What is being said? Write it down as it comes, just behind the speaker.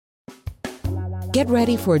Get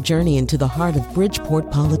ready for a journey into the heart of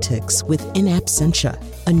Bridgeport politics with In Absentia,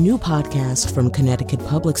 a new podcast from Connecticut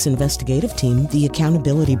Public's investigative team, The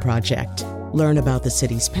Accountability Project. Learn about the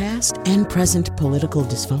city's past and present political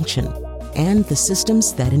dysfunction and the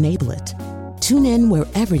systems that enable it. Tune in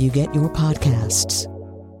wherever you get your podcasts.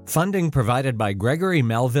 Funding provided by Gregory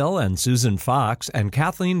Melville and Susan Fox and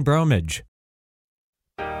Kathleen Bromage.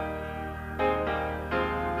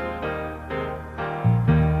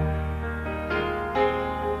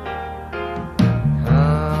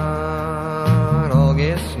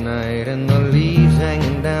 August night and the leaves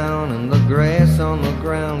hanging down and the grass on the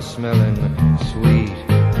ground smelling sweet.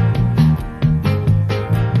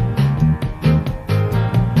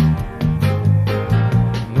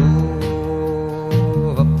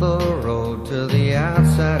 Move up the road to the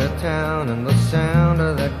outside of town and the sound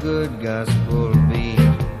of that good gospel beat.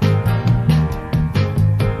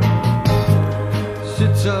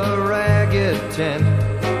 Sits a ragged tent.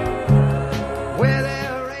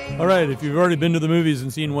 All right, if you've already been to the movies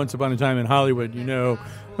and seen Once Upon a Time in Hollywood, you know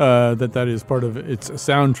that is part of its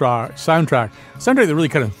soundtrack that really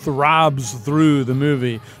kind of throbs through the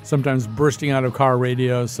movie, sometimes bursting out of car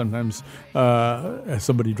radios, sometimes as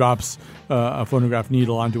somebody drops a phonograph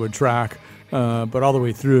needle onto a track. But all the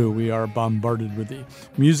way through, we are bombarded with the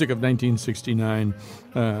music of 1969.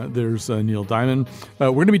 There's Neil Diamond.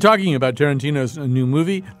 We're going to be talking about Tarantino's new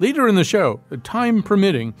movie. Later in the show, time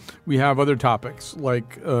permitting, we have other topics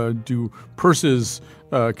like do purses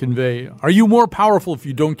convey? Are you more powerful if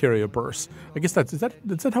you don't carry a purse? I guess is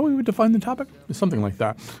that how we would define the topic? Something like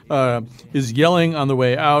that. Is yelling on the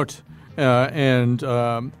way out, and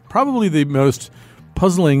probably the most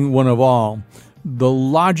puzzling one of all, the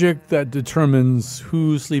logic that determines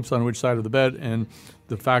who sleeps on which side of the bed and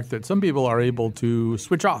the fact that some people are able to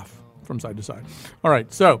switch off from side to side. All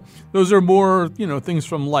right, so those are more, things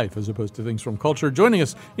from life as opposed to things from culture. Joining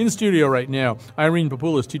us in studio right now, Irene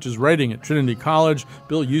Papoulis teaches writing at Trinity College,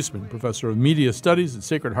 Bill Usman, professor of media studies at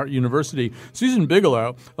Sacred Heart University, Susan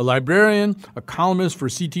Bigelow, a librarian, a columnist for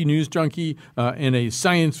CT News Junkie, and a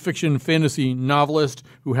science fiction fantasy novelist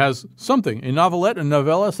who has a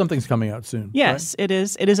novella, something's coming out soon. Yes, right? It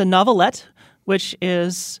is. It is a novelette, which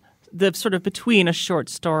is the sort of between a short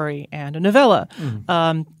story and a novella.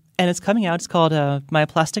 Mm. And it's coming out. It's called My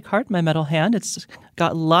Plastic Heart, My Metal Hand. It's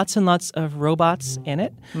got lots and lots of robots in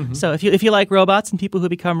it. Mm-hmm. So if you like robots and people who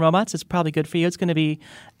become robots, it's probably good for you. It's going to be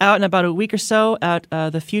out in about a week or so at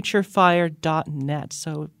thefuturefire.net.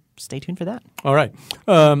 So stay tuned for that. All right.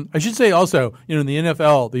 I should say also, in the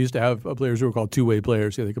NFL, they used to have players who were called two-way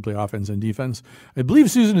players. Yeah, they could play offense and defense. I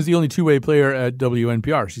believe Susan is the only two-way player at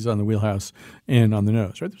WNPR. She's on the Wheelhouse and on the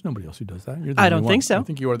Nose, right? There's nobody else who does that. I don't think so. I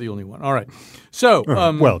think you are the only one. All right. So,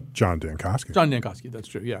 John Dankosky. John Dankosky, that's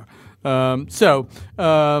true, yeah.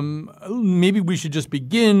 Maybe we should just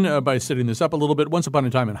begin by setting this up a little bit. Once Upon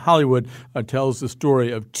a Time in Hollywood tells the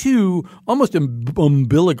story of two almost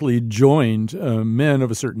umbilically joined men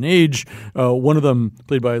of a certain age. One of them,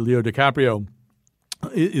 played by Leo DiCaprio,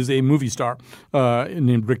 is a movie star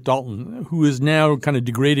named Rick Dalton, who is now kind of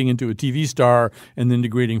degrading into a TV star and then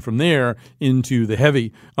degrading from there into the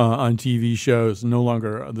heavy on TV shows, no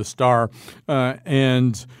longer the star.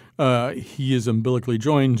 He is umbilically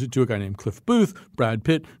joined to a guy named Cliff Booth, Brad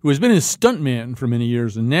Pitt, who has been his stuntman for many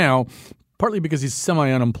years, and now, partly because he's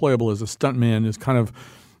semi-unemployable as a stuntman, is kind of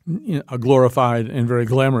a glorified and very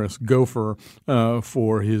glamorous gopher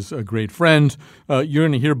for his great friend. You're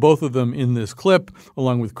going to hear both of them in this clip,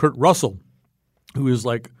 along with Kurt Russell, who is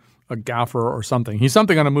like a gaffer or something. He's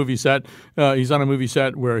something on a movie set. He's on a movie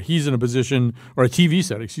set where he's in a position, or a TV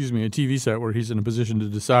set where he's in a position to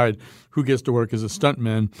decide who gets to work as a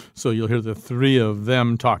stuntman. So you'll hear the three of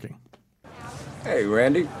them talking. Hey,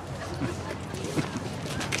 Randy.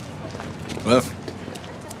 Cliff.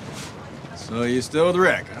 So you still with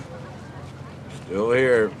Rick, huh? Still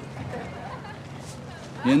here.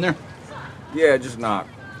 You in there? Yeah, just knock.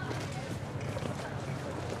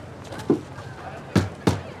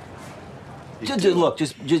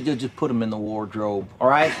 Just put them in the wardrobe, all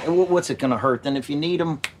right? What's it gonna hurt? Then if you need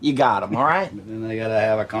them, you got them, all right? But then I gotta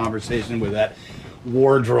have a conversation with that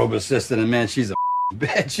wardrobe assistant, and man, she's a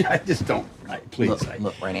bitch. I just don't. Please.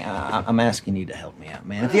 Look, Randy, I'm asking you to help me out,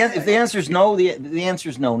 man. If the answer's no, the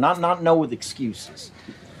answer's no. Not no with excuses.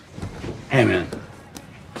 Hey, man.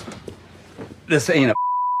 This ain't a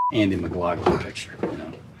Andy McLaughlin picture,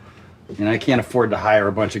 And I can't afford to hire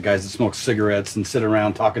a bunch of guys that smoke cigarettes and sit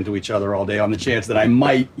around talking to each other all day on the chance that I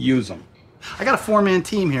might use them. I got a four-man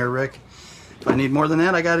team here, Rick. If I need more than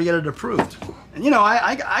that, I got to get it approved. And,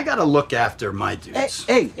 I got to look after my dudes.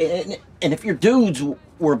 Hey, and if your dudes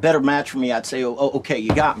were a better match for me, I'd say, okay,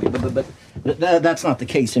 you got me. But That's not the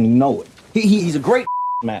case, and you know it. He's a great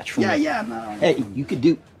match for me. Yeah, no. Hey, you could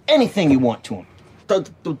do anything you want to him.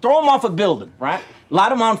 Throw him off a building, right?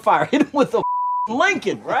 Light him on fire. Hit him with a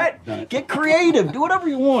Lincoln, right? Get creative. Do whatever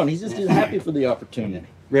you want. He's just happy for the opportunity.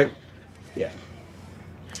 Rick, Yeah.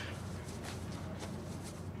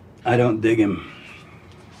 I don't dig him.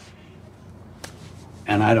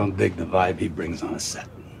 And I don't dig the vibe he brings on a set.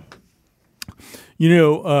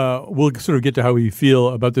 We'll sort of get to how we feel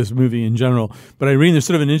about this movie in general. But Irene, there's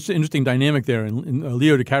sort of an interesting dynamic there, in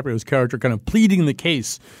Leo DiCaprio's character kind of pleading the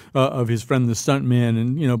case of his friend, the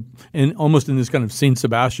stuntman, and almost in this kind of Saint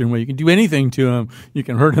Sebastian way. You can do anything to him. You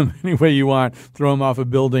can hurt him any way you want, throw him off a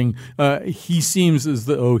building. He seems as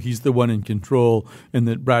though he's the one in control, and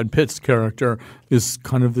that Brad Pitt's character is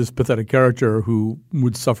kind of this pathetic character who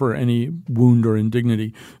would suffer any wound or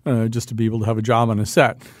indignity just to be able to have a job on a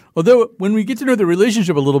set. Although when we get to know the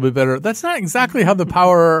relationship a little bit better, that's not exactly how the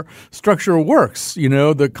power structure works.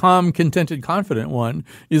 The calm, contented, confident one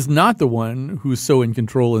is not the one who's so in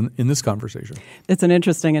control in this conversation. It's an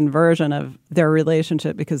interesting inversion of their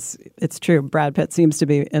relationship because it's true. Brad Pitt seems to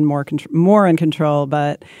be more in control,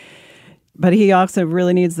 but he also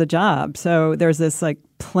really needs the job. So there's this like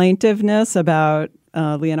plaintiveness about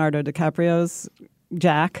Leonardo DiCaprio's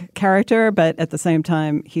Jack character, but at the same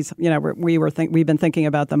time, he's we've been thinking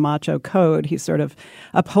about the macho code. He's sort of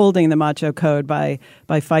upholding the macho code by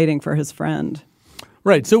fighting for his friend.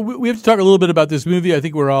 Right. So we have to talk a little bit about this movie. I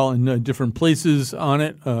think we're all in different places on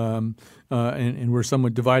it, and we're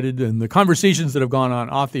somewhat divided. And the conversations that have gone on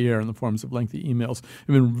off the air in the forms of lengthy emails have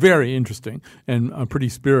been very interesting and pretty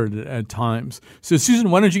spirited at times. So, Susan,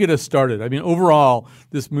 why don't you get us started? I mean, overall,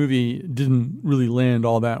 this movie didn't really land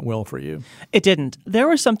all that well for you. It didn't. There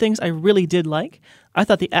were some things I really did like. I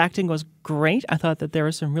thought the acting was great. I thought that there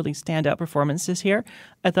were some really standout performances here.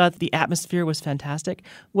 I thought the atmosphere was fantastic.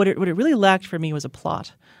 What it really lacked for me was a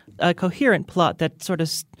plot, a coherent plot that sort of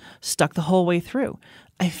stuck the whole way through.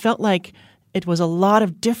 I felt like it was a lot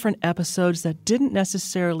of different episodes that didn't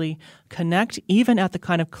necessarily connect even at the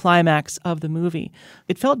kind of climax of the movie.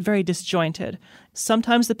 It felt very disjointed.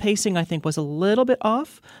 Sometimes the pacing, I think, was a little bit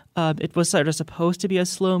off. It was sort of supposed to be a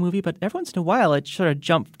slow movie, but every once in a while it sort of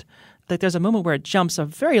jumped. Like there's a moment where it jumps a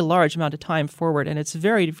very large amount of time forward, and it's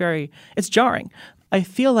it's jarring. I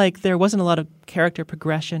feel like there wasn't a lot of character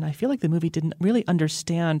progression. I feel like the movie didn't really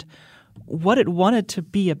understand what it wanted to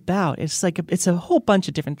be about. It's a whole bunch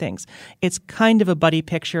of different things. It's kind of a buddy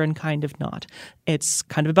picture and kind of not. It's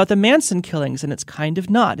kind of about the Manson killings and it's kind of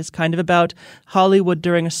not. It's kind of about Hollywood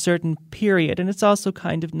during a certain period and it's also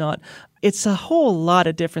kind of not. It's a whole lot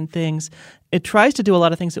of different things. It tries to do a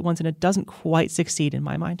lot of things at once and it doesn't quite succeed in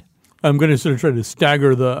my mind. I'm going to sort of try to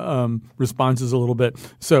stagger the responses a little bit.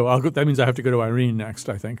 So that means I have to go to Irene next,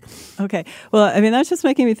 I think. Okay. Well, I mean, that's just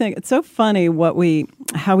making me think. It's so funny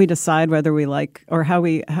how we decide whether we like or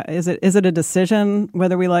is it a decision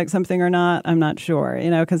whether we like something or not? I'm not sure,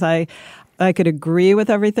 because I could agree with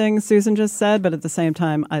everything Susan just said, but at the same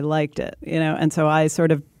time, I liked it, and so I sort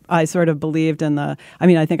of believed in I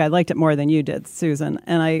think I liked it more than you did, Susan,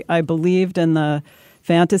 and I believed in the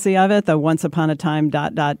fantasy of it, the once upon a time ...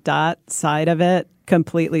 side of it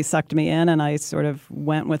completely sucked me in and I sort of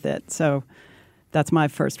went with it. So that's my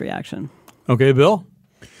first reaction. Okay, Bill?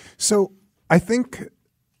 So I think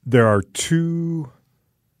there are two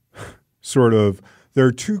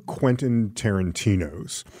Quentin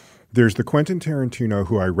Tarantinos. There's the Quentin Tarantino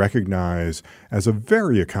who I recognize as a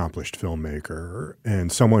very accomplished filmmaker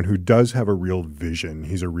and someone who does have a real vision.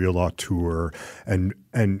 He's a real auteur and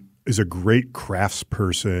is a great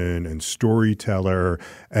craftsperson and storyteller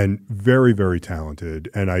and very, very talented.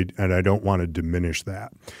 And I don't want to diminish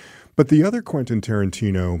that. But the other Quentin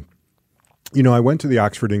Tarantino, I went to the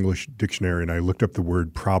Oxford English Dictionary and I looked up the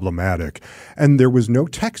word problematic and there was no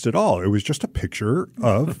text at all. It was just a picture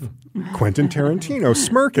of Quentin Tarantino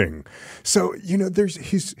smirking. So,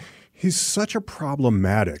 he's such a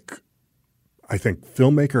problematic, I think,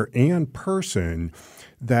 filmmaker and person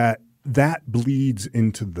that bleeds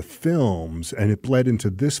into the films, and it bled into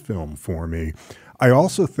this film for me. I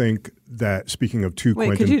also think that, speaking of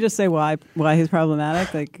Quentin... could you just say why he's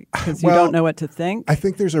problematic? Like, because you don't know what to think? I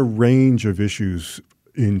think there's a range of issues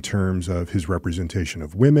in terms of his representation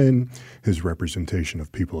of women, his representation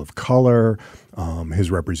of people of color, his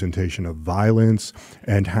representation of violence,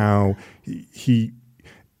 and how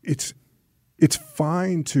it's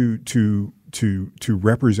fine to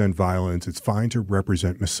represent violence. It's fine to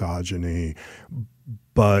represent misogyny,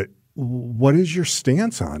 but what is your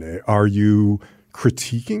stance on it? Are you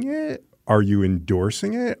critiquing it? Are you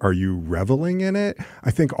endorsing it? Are you reveling in it?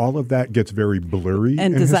 I think all of that gets very blurry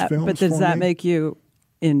in his films. But does that make you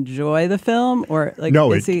enjoy the film, or like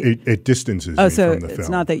no, is it distances oh, me so from the film. it's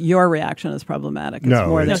not that your reaction is problematic. It's no,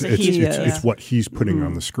 more it's, that it's what he's putting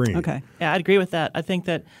on the screen. Okay. Yeah, I'd agree with that. I think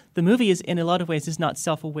that the movie is, in a lot of ways, is not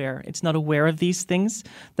self-aware. It's not aware of these things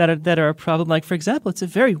that are a problem. Like, for example, it's a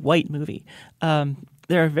very white movie.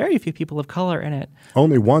 There are very few people of color in it.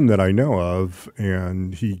 Only one that I know of,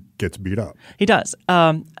 and he gets beat up. He does.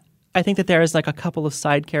 I think that there is like a couple of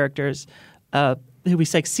side characters who we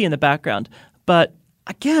see in the background. But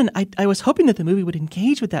again, I was hoping that the movie would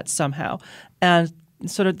engage with that somehow. And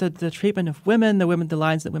sort of the treatment of women, the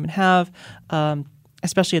lines that women have,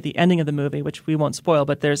 especially at the ending of the movie, which we won't spoil,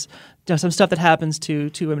 but there's some stuff that happens to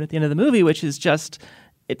two women at the end of the movie, which is just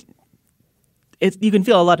you can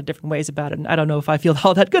feel a lot of different ways about it, and I don't know if I feel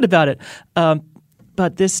all that good about it.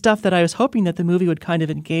 But this stuff that I was hoping that the movie would kind of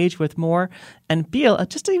engage with more and be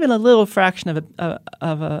just even a little fraction of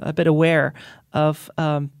a bit aware of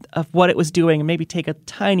what it was doing, and maybe take a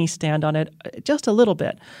tiny stand on it, just a little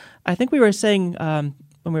bit. I think we were saying when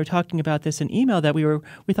we were talking about this in email that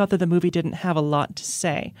we thought that the movie didn't have a lot to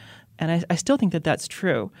say, and I still think that that's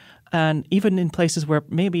true, and even in places where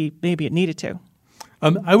maybe it needed to.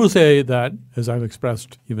 I will say that, as I've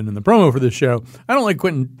expressed even in the promo for this show, I don't like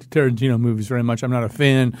Quentin Tarantino movies very much. I'm not a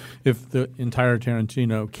fan. If the entire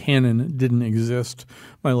Tarantino canon didn't exist,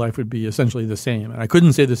 my life would be essentially the same. And I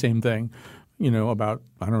couldn't say the same thing, about,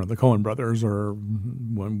 I don't know, the Coen brothers or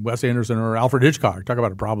Wes Anderson or Alfred Hitchcock. Talk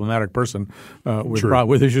about a problematic person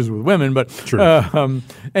with issues with women. But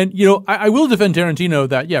I will defend Tarantino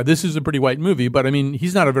that, this is a pretty white movie, but I mean,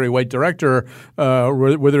 he's not a very white director,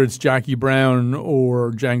 whether it's Jackie Brown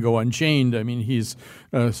or Django Unchained. I mean, he's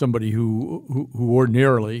somebody who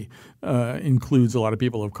ordinarily includes a lot of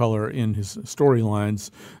people of color in his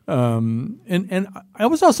storylines. And I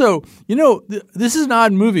was also, this is an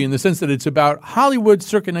odd movie in the sense that it's about Hollywood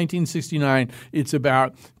circa 1969. It's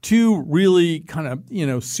about two really kind of,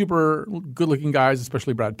 super good-looking guys,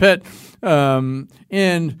 especially Brad Pitt.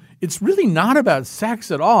 And it's really not about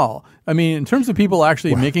sex at all. I mean, in terms of people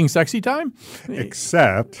actually making sexy time.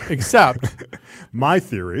 Except. My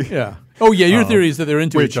theory. Yeah. Oh yeah, your theory is that they're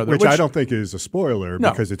into each other, which I don't think is a spoiler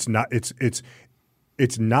because it's not.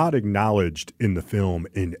 It's not acknowledged in the film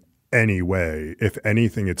in any way. If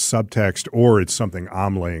anything, it's subtext or it's something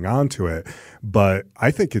I'm laying onto it. But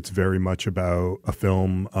I think it's very much about a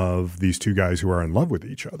film of these two guys who are in love with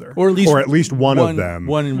each other, or at least one of them.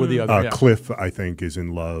 One with the other. Cliff, I think, is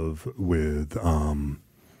in love with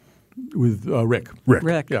Rick.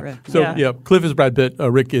 Rick. So Cliff is Brad Pitt.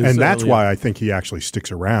 Rick is, and that's why I think he actually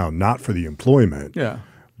sticks around, not for the employment,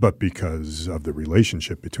 but because of the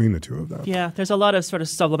relationship between the two of them. Yeah, there's a lot of sort of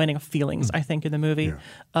sublimating of feelings, I think, in the movie.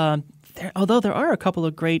 Yeah. Although there are a couple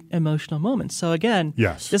of great emotional moments. So again,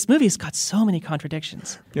 this movie's got so many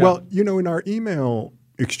contradictions. Yeah. Well, in our email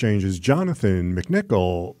exchanges, Jonathan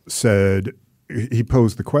McNichol said, he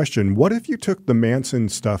posed the question, what if you took the Manson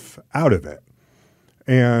stuff out of it?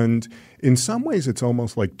 And in some ways, it's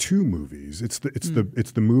almost like two movies. It's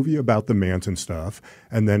the movie about the Manson stuff,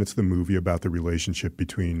 and then it's the movie about the relationship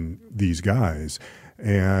between these guys.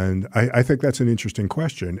 And I think that's an interesting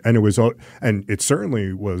question. And it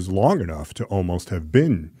certainly was long enough to almost have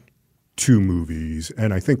been two movies.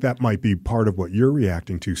 And I think that might be part of what you're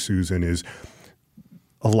reacting to, Susan, is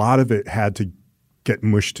a lot of it had to get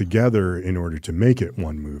mushed together in order to make it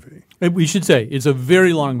one movie. We should say it's a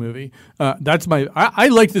very long movie. I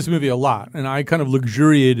like this movie a lot, and I kind of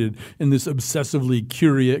luxuriated in this obsessively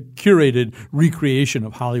curated recreation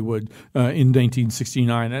of Hollywood in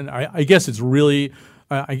 1969. And I guess it's really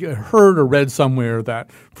I heard or read somewhere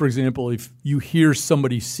that, for example, if you hear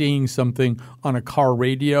somebody saying something on a car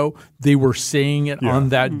radio, they were saying it on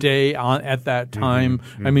that day, at that time.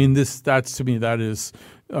 Mm-hmm. I mean, to me, that is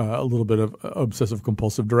a little bit of obsessive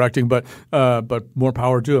compulsive directing, but more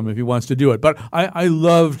power to him if he wants to do it. But I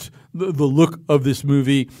loved the look of this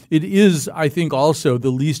movie. It is, I think, also the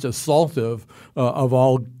least assaultive of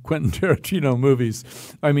all Quentin Tarantino movies.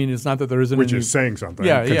 I mean, it's not that there isn't which is saying something.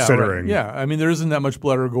 Considering. I mean, there isn't that much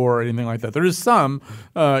blood or gore or anything like that. There is some.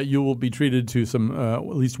 You will be treated to some at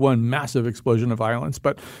least one massive explosion of violence,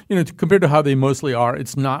 but compared to how they mostly are,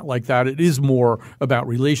 it's not like that. It is more about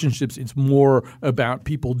relationships. It's more about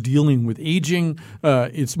people dealing with aging.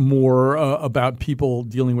 It's more about people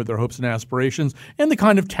dealing with their hopes and aspirations, and the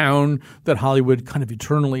kind of town that Hollywood kind of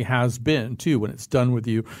eternally has been too. When it's done with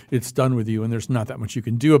you, it's done with you, and there's not that much you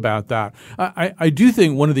can do about that. I do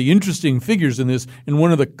think one of the interesting figures in this, and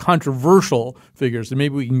one of the controversial figures, and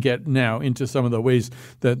maybe we can get now into some of the ways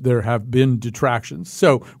that there have been detractions.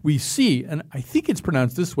 So we see, and I think it's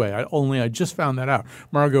pronounced this way, I just found that out,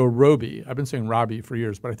 Margot Robbie. I've been saying Robbie for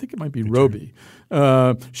years, but I think it might be Robbie.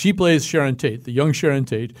 She plays Sharon Tate, the young Sharon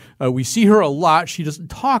Tate. We see her a lot. She doesn't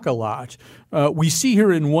talk a lot. We see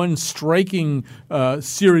her in one striking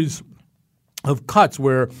series of cuts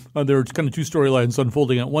where there's kind of two storylines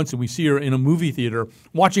unfolding at once, and we see her in a movie theater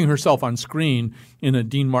watching herself on screen in a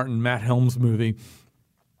Dean Martin, Matt Helms movie.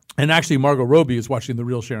 And actually, Margot Robbie is watching the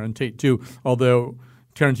real Sharon Tate too, although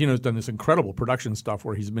Tarantino's done this incredible production stuff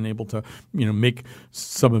where he's been able to, make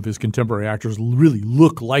some of his contemporary actors really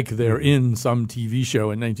look like they're in some TV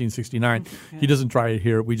show in 1969. Yeah. He doesn't try it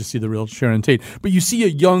here. We just see the real Sharon Tate. But you see a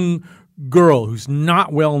young girl who's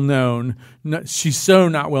not well known. She's so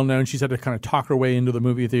not well known. She's had to kind of talk her way into the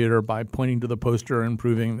movie theater by pointing to the poster and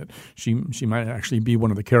proving that she might actually be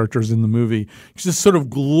one of the characters in the movie. She's just sort of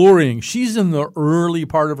glorying. She's in the early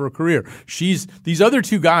part of her career. These other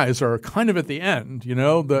two guys are kind of at the end.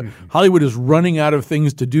 Hollywood is running out of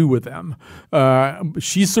things to do with them.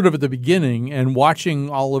 She's sort of at the beginning, and watching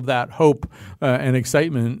all of that hope and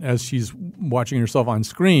excitement as she's watching herself on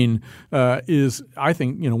screen is, I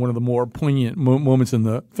think, one of the more poignant moments in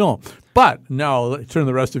the film. But now, let's turn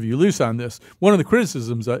the rest of you loose on this. One of the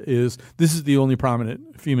criticisms is this is the only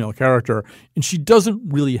prominent female character, and she doesn't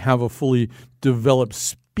really have a fully developed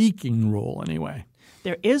speaking role anyway.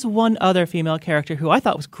 There is one other female character who I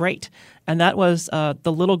thought was great, and that was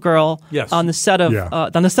the little girl on the set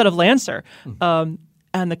of Lancer. And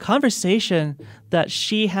the conversation that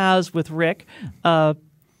she has with Rick,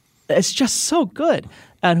 it's just so good.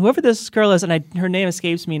 And whoever this girl is, and her name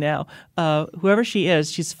escapes me now, whoever she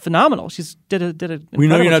is, she's phenomenal. She's did a We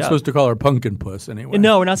know you're not job. supposed to call her Pumpkin Puss anyway.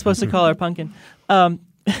 No, we're not supposed to call her Pumpkin.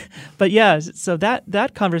 But yeah, so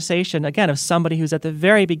that conversation, again, of somebody who's at the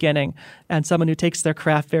very beginning and someone who takes their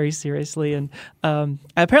craft very seriously. And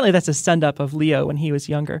apparently that's a send-up of Leo when he was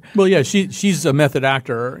younger. Well, yeah, she's a method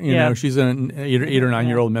actor. You know, she's an 8 or 9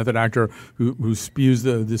 year old method actor who spews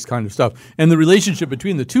this kind of stuff. And the relationship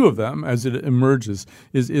between the two of them as it emerges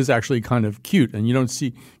is actually kind of cute. And you don't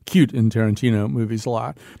see cute in Tarantino movies a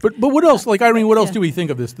lot. But what else? Like, Irene, what else do we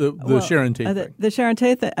think of this, the Sharon Tate thing? The Sharon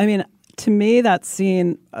Tate thing, I mean, to me, that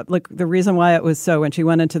scene, like the reason why it was so, when she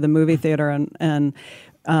went into the movie theater and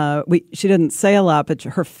she didn't say a lot, but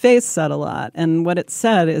her face said a lot. And what it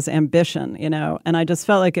said is ambition, and I just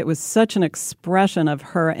felt like it was such an expression of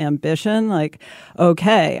her ambition. Like,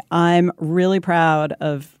 okay, I'm really proud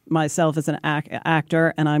of myself as an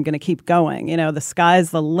actor, and I'm going to keep going. The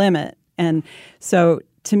sky's the limit. And so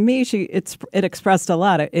to me, it expressed a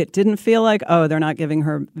lot. It didn't feel like, they're not giving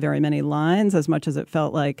her very many lines, as much as it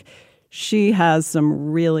felt like she has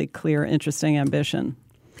some really clear, interesting ambition.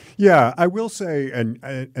 Yeah, I will say,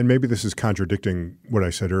 and maybe this is contradicting what I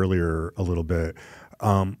said earlier a little bit.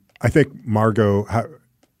 I think Margot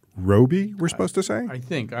Robbie, we're supposed to say? I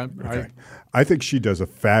think. I think she does a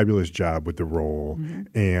fabulous job with the role,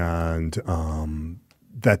 and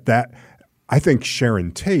I think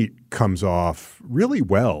Sharon Tate comes off really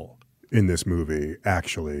well in this movie,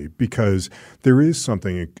 actually, because there is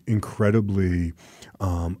something incredibly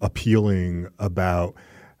appealing about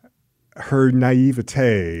her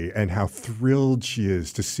naivete and how thrilled she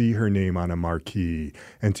is to see her name on a marquee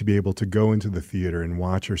and to be able to go into the theater and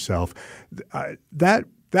watch herself. That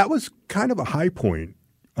was kind of a high point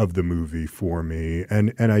of the movie for me,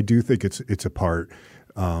 and I do think it's a part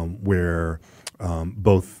where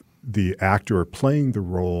both the actor playing the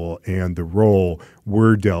role and the role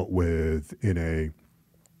were dealt with in a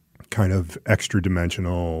kind of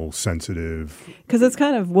extra-dimensional, sensitive. Because it's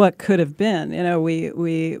kind of what could have been.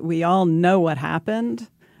 We all know what happened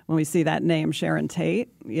when we see that name Sharon Tate,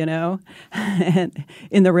 and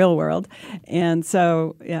in the real world. And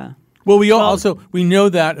so, yeah. Well, we know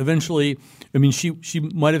that eventually, I mean, she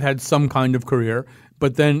might have had some kind of career,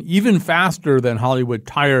 but then even faster than Hollywood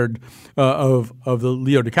tired of the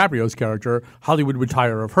Leo DiCaprio's character, Hollywood would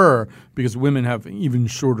tire of her, because women have even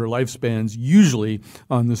shorter lifespans usually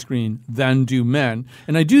on the screen than do men.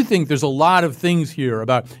 And I do think there's a lot of things here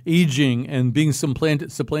about aging and being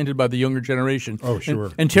supplanted by the younger generation. Oh,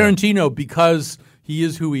 sure. And Tarantino, because he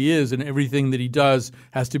is who he is, and everything that he does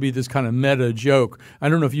has to be this kind of meta joke. I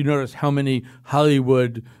don't know if you noticed how many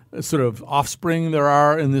Hollywood sort of offspring there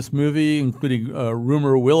are in this movie, including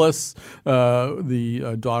Rumor Willis,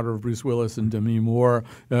 the daughter of Bruce Willis, and Demi Moore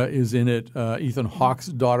is in it. Ethan Hawke's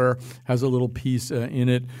daughter has a little piece in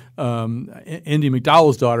it. Andy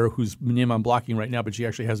McDowell's daughter, whose name I'm blocking right now, but she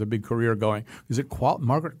actually has a big career going. Is it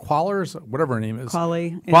Margaret Quallers? Whatever her name is.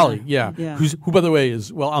 Qualley, yeah. Who, by the way,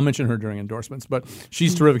 is, well, I'll mention her during endorsements, but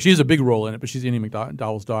she's terrific. She has a big role in it, but she's Andy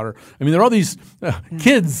McDowell's daughter. I mean, there are all these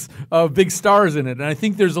kids of big stars in it, and I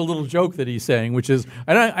think there's a little joke that he's saying, which is,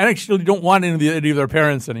 I actually don't want any of their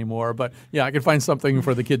parents anymore, but yeah, I can find something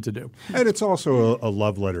for the kid to do. And it's also a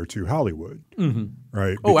love letter to Hollywood,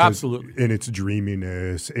 right? Oh, Because absolutely. in its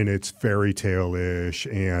dreaminess, in its fairy tale-ish,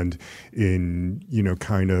 and in,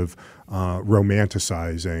 kind of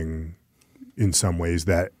romanticizing in some ways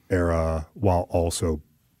that era while also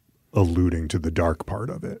alluding to the dark part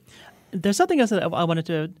of it. There's something else that I wanted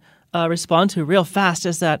to respond to real fast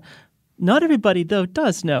is that not everybody, though,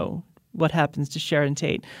 does know what happens to Sharon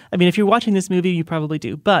Tate. I mean, if you're watching this movie, you probably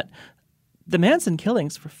do. But the Manson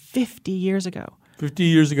killings were 50 years ago. 50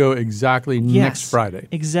 years ago exactly, next Friday.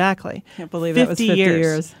 Exactly. Can't believe that was 50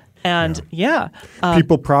 years. And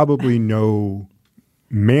people probably know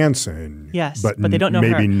Manson, yes, but they don't know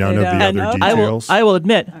maybe her. none of the other details. I will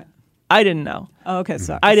admit, I didn't know. Oh, okay,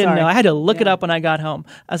 sorry. I didn't know. I had to look it up when I got home.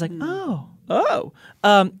 I was like,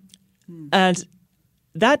 and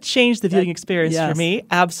that changed the viewing experience for me,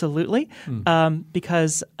 absolutely,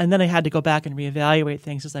 because and then I had to go back and reevaluate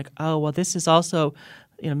things. It's like, oh, well, this is also,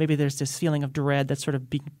 maybe there's this feeling of dread that's sort of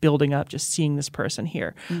building up just seeing this person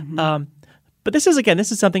here. But this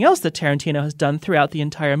is something else that Tarantino has done throughout the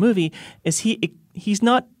entire movie. Is he's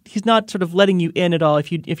not sort of letting you in at all.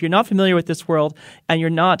 If you're not familiar with this world and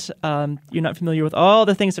you're not familiar with all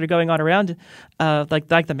the things that are going on around, like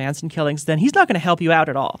the Manson killings, then he's not going to help you out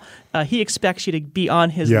at all. He expects you to be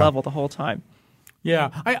on his level the whole time. Yeah,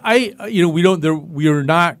 we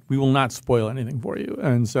will not spoil anything for you,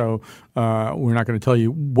 and so we're not going to tell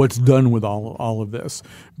you what's done with all of this.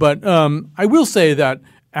 But I will say that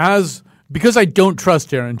because I don't trust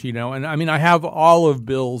Tarantino, and I mean I have all of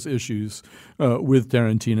Bill's issues with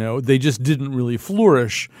Tarantino. They just didn't really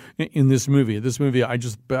flourish in this movie. This movie, I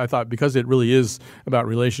thought because it really is about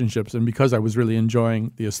relationships, and because I was really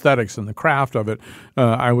enjoying the aesthetics and the craft of it,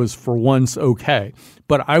 I was for once okay.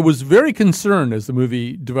 But I was very concerned as the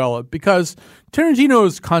movie developed because Tarantino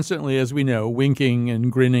is constantly, as we know, winking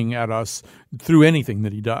and grinning at us through anything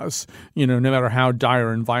that he does. No matter how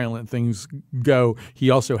dire and violent things go, he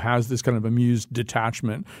also has this kind of amused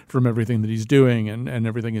detachment from everything that he's doing, and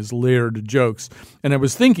everything is layered jokes. And I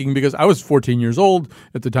was thinking, because I was 14 years old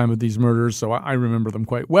at the time of these murders, so I remember them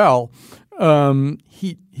quite well,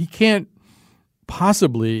 he can't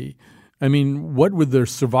possibly... I mean, what would the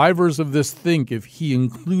survivors of this think if he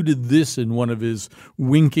included this in one of his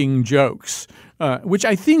winking jokes, which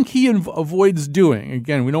I think he avoids doing.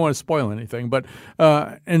 Again, we don't want to spoil anything, but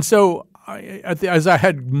and so as I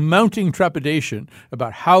had mounting trepidation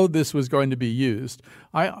about how this was going to be used,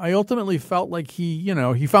 I ultimately felt like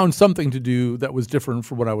he found something to do that was different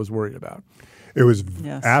from what I was worried about. It was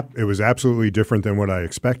it was absolutely different than what I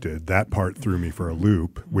expected. That part threw me for a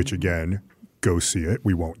loop, which again. Go see it.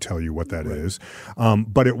 We won't tell you what that is.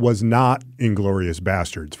 But it was not Inglourious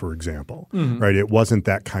Bastards, for example, right? It wasn't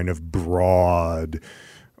that kind of broad,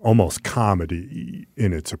 almost comedy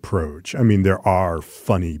in its approach. I mean, there are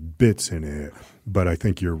funny bits in it, but I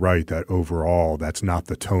think you're right that overall that's not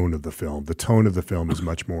the tone of the film. The tone of the film is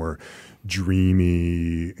much more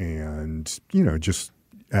dreamy and, just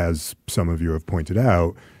as some of you have pointed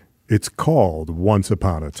out, it's called Once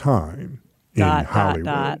Upon a Time in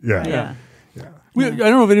Hollywood. Yeah. I don't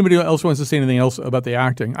know if anybody else wants to say anything else about the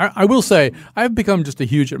acting. I will say I've become just a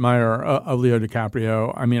huge admirer of Leo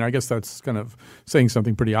DiCaprio. I mean, I guess that's kind of saying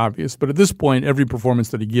something pretty obvious. But at this point, every performance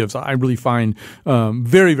that he gives, I really find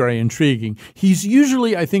very, very intriguing. He's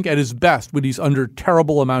usually, I think, at his best when he's under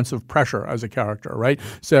terrible amounts of pressure as a character, right?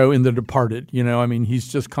 So in The Departed,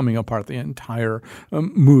 he's just coming apart the entire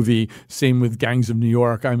movie. Same with Gangs of New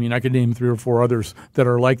York. I mean, I could name 3 or 4 others that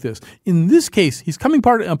are like this. In this case, he's coming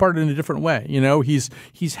apart in a different way.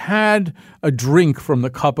 He's had a drink from the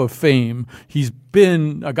cup of fame. He's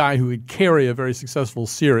been a guy who would carry a very successful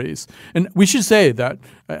series. And we should say that,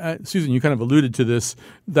 Susan, you kind of alluded to this,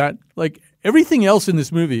 that like everything else in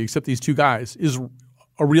this movie except these 2 guys is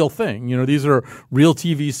a real thing. These are real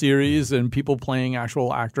TV series and people playing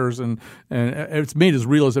actual actors, and it's made as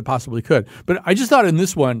real as it possibly could. But I just thought in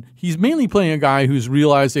this one, he's mainly playing a guy who's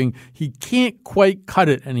realizing he can't quite cut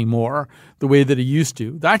it anymore the way that he used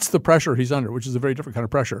to. That's the pressure he's under, which is a very different kind of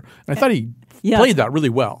pressure. And I thought he played that really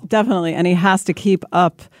well. Definitely. And he has to keep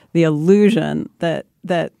up the illusion that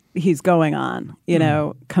he's going on,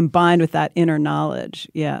 combined with that inner knowledge.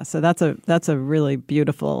 Yeah. So that's a really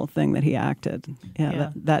beautiful thing that he acted. Yeah.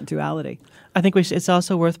 That duality. I think it's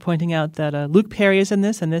also worth pointing out that Luke Perry is in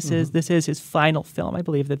this, and this is his final film. I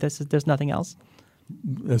believe that there's nothing else.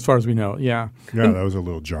 As far as we know, yeah. Yeah, that was a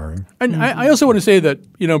little jarring. And I also want to say that,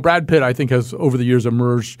 Brad Pitt, I think, has over the years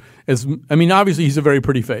emerged as, obviously he's a very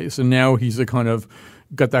pretty face, and now he's a kind of,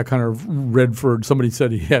 got that kind of Redford. Somebody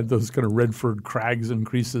said he had those kind of Redford crags and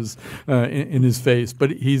creases in his face.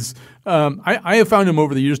 But he's I have found him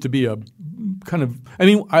over the years to be a kind of –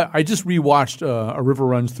 I just rewatched A River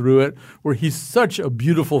Runs Through It, where he's such a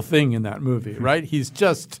beautiful thing in that movie, right? He's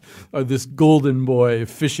just this golden boy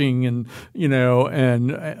fishing and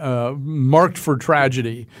marked for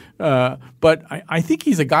tragedy. But I think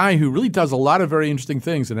he's a guy who really does a lot of very interesting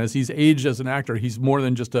things. And as he's aged as an actor, he's more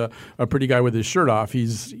than just a pretty guy with his shirt off.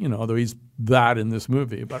 He's, although he's that in this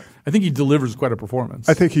movie. But I think he delivers quite a performance.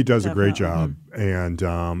 I think he does a great job. And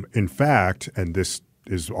in fact, and this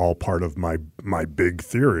is all part of my big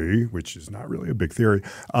theory, which is not really a big theory,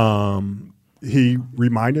 he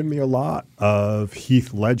reminded me a lot of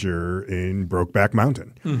Heath Ledger in Brokeback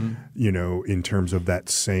Mountain, in terms of that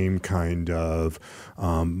same kind of,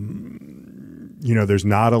 there's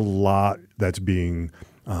not a lot that's being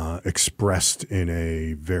expressed in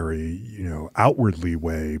a very, outwardly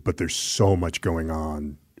way, but there's so much going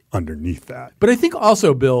on underneath that. But I think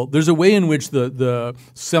also, Bill, there's a way in which the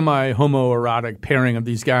semi-homoerotic pairing of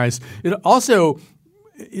these guys,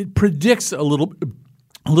 it predicts a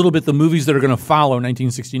little bit the movies that are going to follow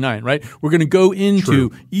 1969, right? We're going to go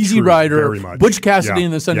into Easy Rider, Butch Cassidy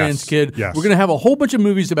and the Sundance Kid. Yes. We're going to have a whole bunch of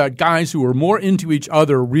movies about guys who are more into each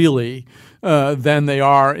other, really, than they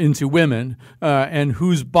are into women, and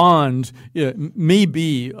whose bond may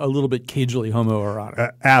be a little bit cagily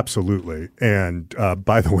homoerotic. Absolutely. And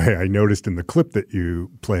by the way, I noticed in the clip that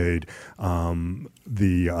you played, the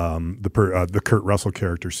Kurt Russell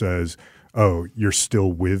character says, "Oh, you're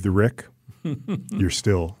still with Rick." You're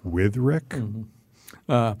still with Rick? Mm-hmm.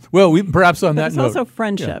 Well, perhaps on that note. It's also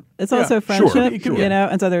friendship. Yeah. It's also friendship, sure.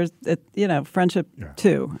 And so there's, friendship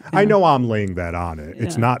too. I know I'm laying that on it.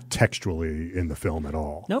 It's not textually in the film at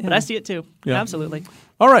all. No, but I see it too. Yeah. Absolutely.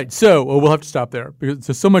 All right, so we'll have to stop there because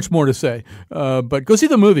there's so much more to say. But go see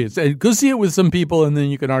the movie. Go see it with some people, and then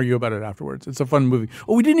you can argue about it afterwards. It's a fun movie.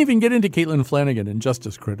 Oh, we didn't even get into Caitlin Flanagan in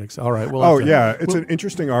Justice Critics. All right. It's an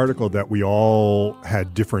interesting article that we all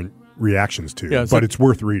had different reactions to, but it's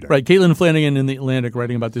worth reading. Right. Caitlin Flanagan in The Atlantic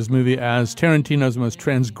writing about this movie as Tarantino's most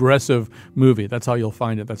transgressive movie. That's how you'll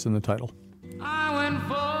find it. That's in the title. I went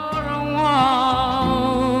for a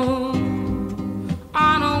walk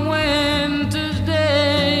on a winter's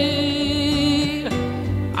day.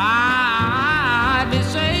 I'd be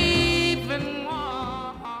safe and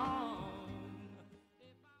warm.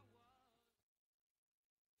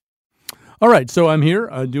 All right, so I'm here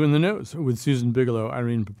doing the nose with Susan Bigelow,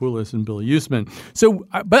 Irene Papoulis, and Billy Usman. So,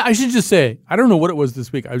 but I should just say, I don't know what it was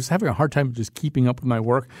this week. I was having a hard time just keeping up with my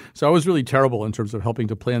work, so I was really terrible in terms of helping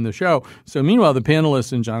to plan the show. So meanwhile, the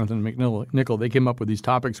panelists and Jonathan McNichol, they came up with these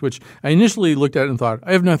topics, which I initially looked at and thought,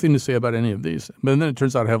 I have nothing to say about any of these. But then it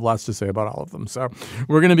turns out I have lots to say about all of them. So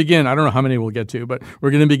we're going to begin. I don't know how many we'll get to, but we're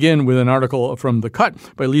going to begin with an article from The Cut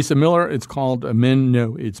by Lisa Miller. It's called Men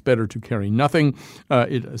Know It's Better to Carry Nothing.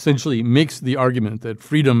 It essentially makes the argument that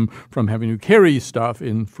freedom from having to carry stuff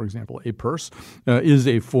in, for example, a purse, is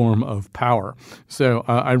a form of power. So,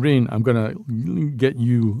 Irene, I'm going to get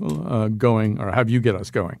you going, or have you get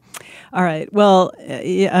us going. All right. Well,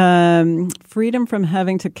 freedom from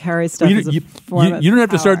having to carry stuff is a form of You don't have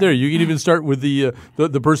power. to start there. You can even start with the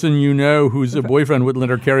person you know whose boyfriend wouldn't let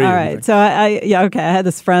her carry All anything. right. So, I had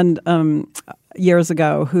this friend years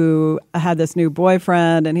ago who had this new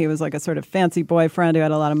boyfriend, and he was like a sort of fancy boyfriend who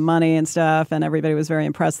had a lot of money and stuff, and everybody was very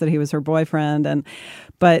impressed that he was her boyfriend.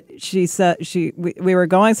 But she said we were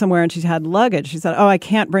going somewhere and she had luggage. She said, "Oh, I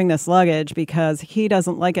can't bring this luggage because he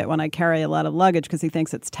doesn't like it when I carry a lot of luggage because he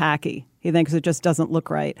thinks it's tacky. He thinks it just doesn't look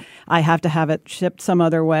right. I have to have it shipped some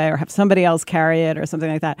other way or have somebody else carry it or something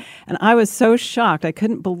like that." And I was so shocked. I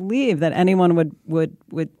couldn't believe that anyone would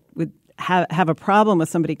have a problem with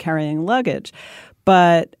somebody carrying luggage.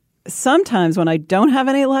 But sometimes when I don't have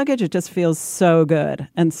any luggage, it just feels so good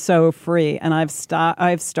and so free. And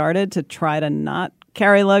I've started to try to not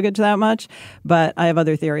carry luggage that much, but I have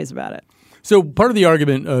other theories about it. So part of the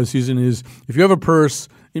argument, Susan, is if you have a purse,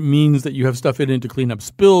 it means that you have stuff in it to clean up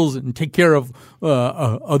spills and take care of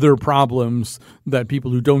other problems that people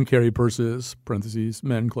who don't carry purses, parentheses,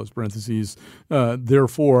 men, close parentheses,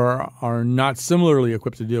 therefore are not similarly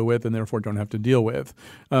equipped to deal with and therefore don't have to deal with.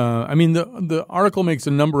 The article makes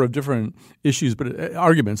a number of different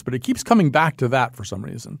arguments, but it keeps coming back to that for some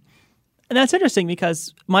reason. And that's interesting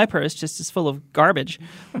because my purse just is full of garbage.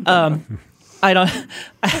 I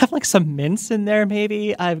have like some mints in there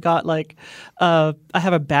maybe. I've got I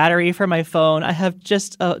have a battery for my phone. I have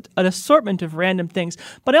just an assortment of random things.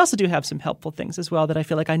 But I also do have some helpful things as well that I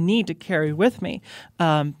feel like I need to carry with me.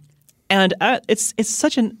 And it's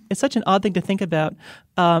such an odd thing to think about.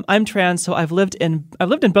 I'm trans, so I've lived in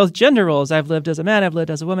both gender roles. I've lived as a man, I've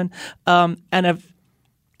lived as a woman, and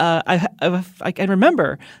I can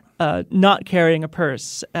remember not carrying a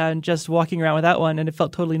purse and just walking around without one, and it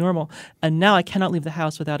felt totally normal. And now I cannot leave the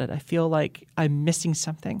house without it. I feel like I'm missing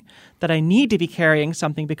something, that I need to be carrying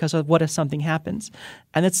something because of what if something happens.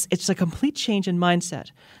 And it's a complete change in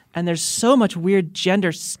mindset. And there's so much weird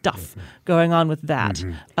gender stuff going on with that.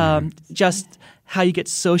 Just how you get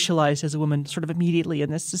socialized as a woman sort of immediately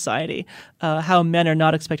in this society, how men are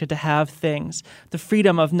not expected to have things, the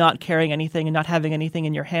freedom of not carrying anything and not having anything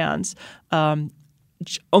in your hands,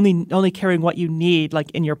 only carrying what you need,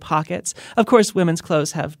 like in your pockets. Of course, women's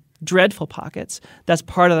clothes have dreadful pockets. That's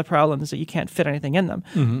part of the problem, is that you can't fit anything in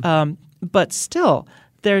them. But still,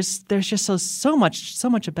 there's just so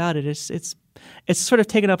much about it. It's sort of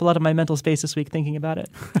taken up a lot of my mental space this week thinking about it.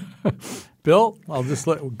 Bill, I'll just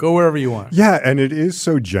go wherever you want. Yeah, and it is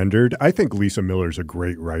so gendered. I think Lisa Miller's a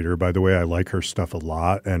great writer, by the way. I like her stuff a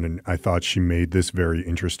lot, and I thought she made this very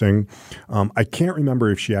interesting. I can't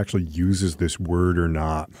remember if she actually uses this word or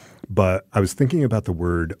not, but I was thinking about the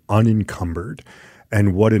word unencumbered.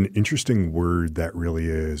 And what an interesting word that really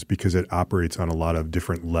is, because it operates on a lot of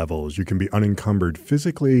different levels. You can be unencumbered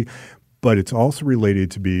physically, but it's also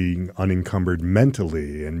related to being unencumbered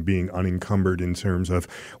mentally and being unencumbered in terms of,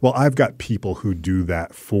 well, I've got people who do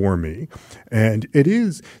that for me. And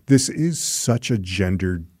this is such a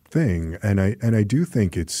gendered thing. And I do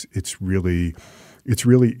think it's really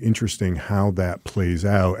interesting how that plays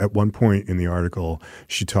out. At one point in the article,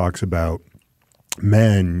 she talks about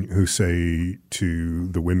men who say to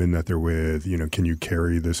the women that they're with, can you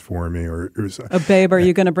carry this for me? Or oh, babe, are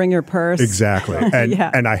you going to bring your purse? Exactly. And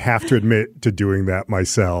and I have to admit to doing that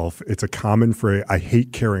myself. It's a common phrase. I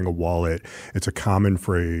hate carrying a wallet. It's a common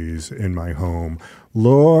phrase in my home.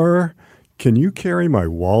 Lore, can you carry my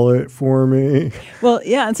wallet for me? Well,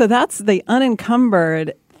 yeah. And so that's the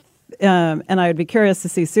unencumbered. And I would be curious to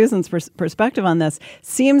see Susan's perspective on this.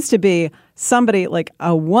 Seems to be somebody, like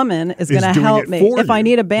a woman is going to help me. If I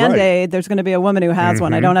need a Band-Aid, there's going to be a woman who has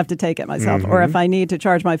one. I don't have to take it myself. Or if I need to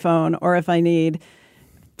charge my phone, or if I need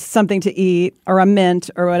something to eat or a mint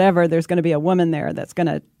or whatever, there's going to be a woman there that's going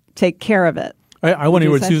to take care of it. I want to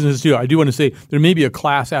hear what Susan says too. I do want to say there may be a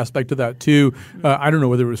class aspect to that too. I don't know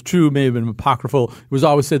whether it was true, may have been apocryphal. It was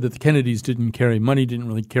always said that the Kennedys didn't carry money, didn't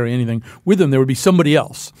really carry anything with them. There would be somebody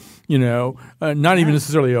else, not even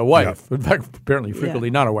necessarily a wife. Yeah. In fact, apparently frequently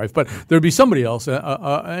not a wife, but there would be somebody else,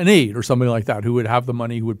 an aide or somebody like that, who would have the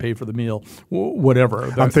money, who would pay for the meal,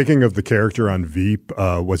 whatever. I'm thinking of the character on Veep.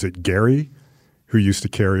 Was it Gary? Who used to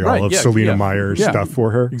carry all of Selena Meyer's stuff for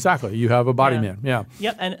her? Exactly. You have a body man. Yeah.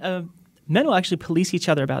 Yep. And men will actually police each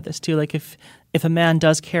other about this too. Like if a man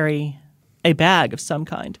does carry a bag of some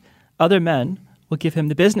kind, other men will give him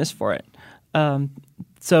the business for it.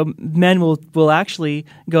 So men will actually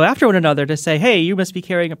go after one another to say, "Hey, you must be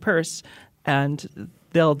carrying a purse," and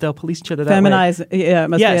they'll police each other that Feminize, way. Yeah, it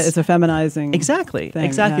must be, it's a feminizing Exactly. thing,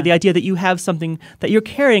 Exactly. Yeah. The idea that you have something, that you're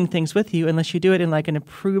carrying things with you, unless you do it in like an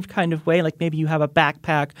approved kind of way, like maybe you have a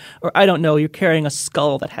backpack, or I don't know, you're carrying a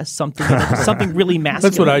skull that has something in it, something really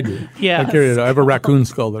masculine. That's what I do. Yeah. I have a raccoon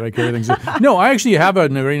skull that I carry things in. No, I actually have a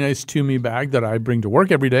very nice To-Me bag that I bring to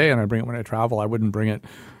work every day, and I bring it when I travel. I wouldn't bring it,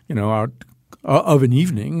 out of an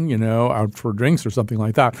evening, out for drinks or something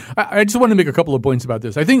like that. I just want to make a couple of points about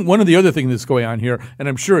this. I think one of the other things that's going on here, and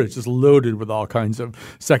I'm sure it's just loaded with all kinds of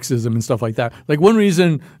sexism and stuff like that. Like one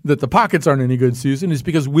reason that the pockets aren't any good, Susan, is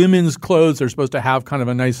because women's clothes are supposed to have kind of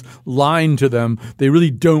a nice line to them. They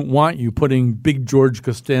really don't want you putting big George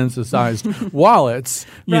Costanza-sized wallets,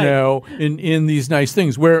 in these nice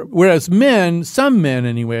things. Whereas men, some men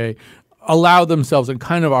anyway, allow themselves and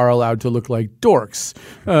kind of are allowed to look like dorks.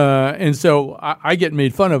 And so I get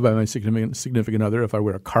made fun of by my significant other if I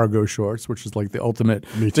wear cargo shorts, which is like the ultimate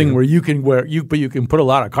thing where you can wear, but you can put a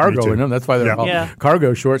lot of cargo in them. That's why they're called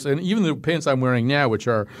cargo shorts. And even the pants I'm wearing now, which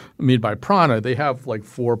are made by Prana, they have like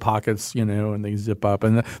 4 pockets, and they zip up.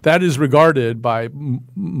 And that is regarded by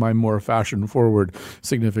my more fashion-forward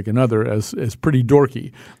significant other as pretty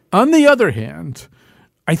dorky. On the other hand,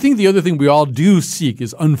 I think the other thing we all do seek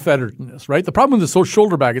is unfetteredness, right? The problem with the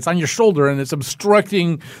shoulder bag, it's on your shoulder and it's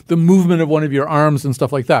obstructing the movement of one of your arms and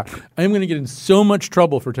stuff like that. I'm going to get in so much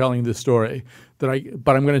trouble for telling this story but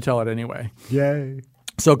I'm going to tell it anyway. Yay.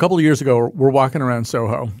 So a couple of years ago, we're walking around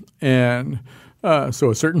Soho, and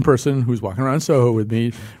so a certain person who's walking around Soho with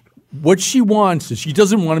me, what she wants is she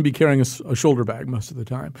doesn't want to be carrying a shoulder bag most of the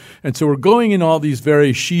time. And so we're going in all these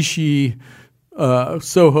very shishi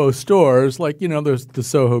Soho stores, like, there's the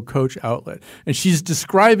Soho Coach outlet. And she's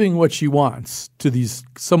describing what she wants to these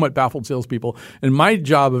somewhat baffled salespeople. And my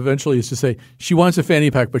job eventually is to say, she wants a fanny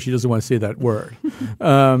pack, but she doesn't want to say that word.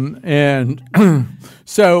 And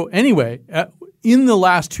so anyway, in the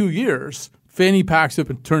last 2 years, fanny packs have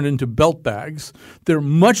been turned into belt bags. They're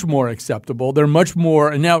much more acceptable. They're much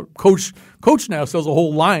more – and now Coach now sells a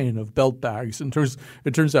whole line of belt bags. And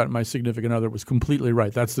it turns out my significant other was completely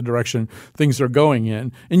right. That's the direction things are going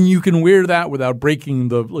in. And you can wear that without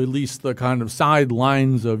breaking at least the kind of side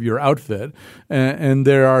lines of your outfit. And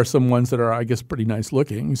there are some ones that are, I guess, pretty nice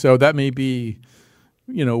looking. So that may be –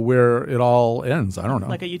 where it all ends. I don't know.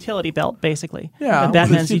 Like a utility belt, basically. Yeah. A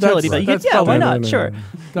Batman's utility belt. Why not? Sure.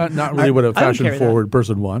 Not really what a fashion-forward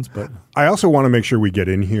person wants, but... I also want to make sure we get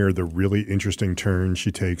in here the really interesting turn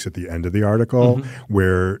she takes at the end of the article,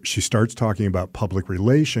 where she starts talking about public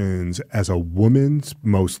relations as a woman's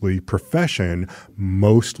mostly profession,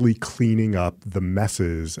 mostly cleaning up the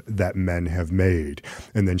messes that men have made.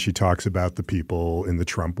 And then she talks about the people in the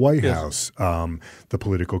Trump White House, the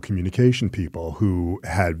political communication people who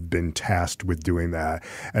had been tasked with doing that.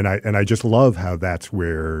 And I just love how that's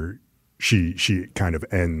where she kind of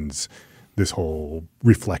ends this whole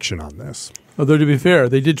reflection on this. Although to be fair,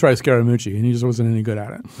 they did try Scaramucci, and he just wasn't any good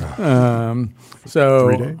at it. So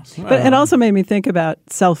 3 days. But it also made me think about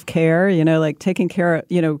self-care. Like taking care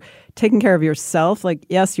of yourself. Like,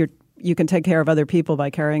 yes, you can take care of other people by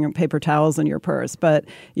carrying paper towels in your purse, but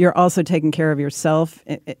you're also taking care of yourself,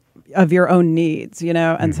 of your own needs,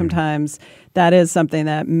 and sometimes that is something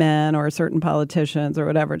that men or certain politicians or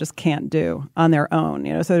whatever just can't do on their own,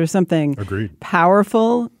 So there's something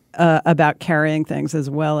powerful about carrying things as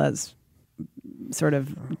well as sort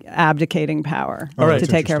of abdicating power to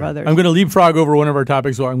take care of others. I'm going to leapfrog over one of our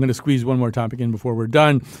topics, so I'm going to squeeze one more topic in before we're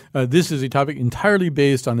done. This is a topic entirely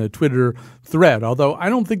based on a Twitter thread, although I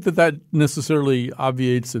don't think that necessarily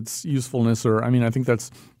obviates its usefulness, I think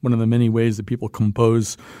that's one of the many ways that people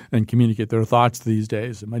compose and communicate their thoughts these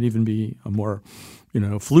days. It might even be a more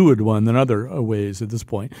fluid one than other ways at this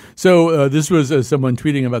point. So this was someone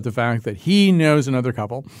tweeting about the fact that he knows another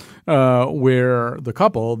couple where the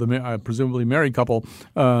couple, the presumably married couple,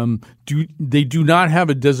 do not have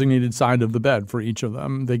a designated side of the bed for each of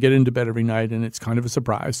them. They get into bed every night, and it's kind of a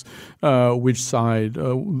surprise which side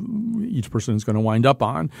each person is going to wind up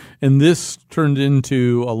on. And this turned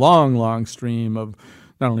into a long, long stream of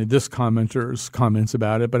not only this commenter's comments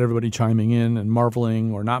about it, but everybody chiming in and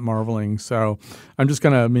marveling or not marveling. So I'm just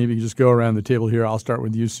going to maybe just go around the table here. I'll start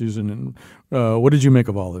with you, Susan. And what did you make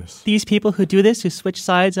of all this? These people who do this, who switch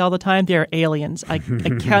sides all the time, they're aliens. I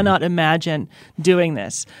cannot imagine doing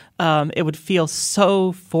this. It would feel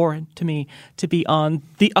so foreign to me to be on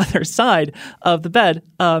the other side of the bed.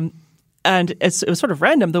 And it was sort of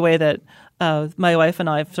random the way that my wife and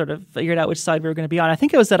I sort of figured out which side we were going to be on. I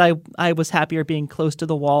think it was that I was happier being close to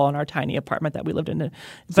the wall in our tiny apartment that we lived in.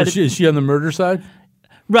 But is she on the murder side?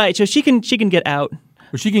 Right. So she can get out.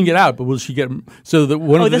 Well, she can get out, but will she get – so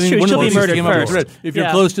one of the things – she'll be murdered first. If you're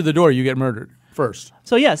close to the door, you get murdered first.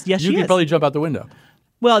 So yes, she is. You can probably jump out the window.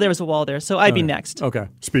 Well, there was a wall there, so I'd be next. Okay.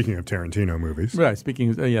 Speaking of Tarantino movies. Right,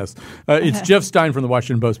 yes. It's Jeff Stein from the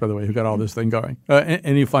Washington Post, by the way, who got all this thing going.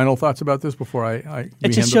 Any final thoughts about this before It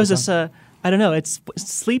just shows us I don't know.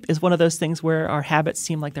 Sleep is one of those things where our habits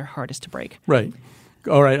seem like they're hardest to break. Right.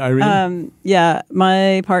 All right, Irene? Yeah,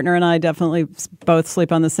 my partner and I definitely both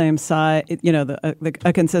sleep on the same side,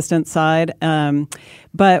 a consistent side.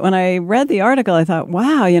 But when I read the article, I thought,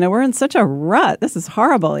 wow, we're in such a rut. This is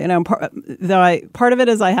horrible. Part of it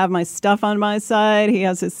is I have my stuff on my side. He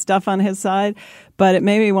has his stuff on his side. But it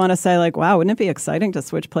made me want to say, like, wow, wouldn't it be exciting to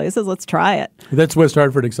switch places? Let's try it. That's West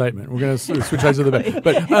Hartford excitement. We're going to switch sides of the bed.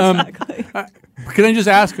 But exactly. Can I just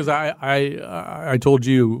ask, because I told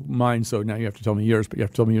you mine, so now you have to tell me yours, but you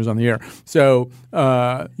have to tell me yours on the air. So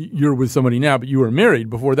you're with somebody now, but you were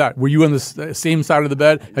married before that. Were you on the same side of the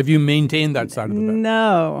bed? Have you maintained that side of the bed?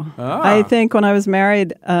 No. I think when I was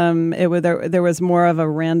married, there was more of a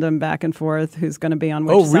random back and forth who's going to be on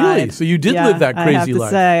which side. Oh, really? So you did live that crazy life. I have to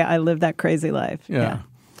say, I lived that crazy life. Yeah.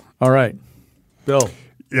 All right. Bill.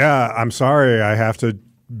 Yeah, I'm sorry. I have to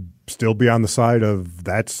still be on the side of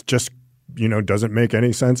that's just, doesn't make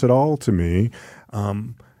any sense at all to me.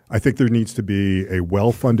 I think there needs to be a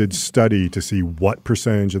well-funded study to see what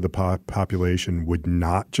percentage of the population would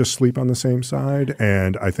not just sleep on the same side.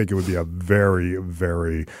 And I think it would be a very,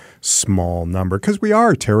 very small number because we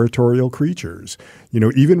are territorial creatures.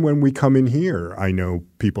 Even when we come in here, I know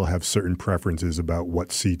people have certain preferences about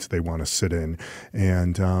what seats they want to sit in.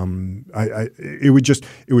 And it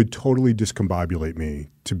would totally discombobulate me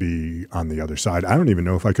to be on the other side. I don't even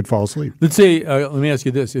know if I could fall asleep. Let's say, let me ask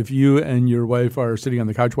you this. If you and your wife are sitting on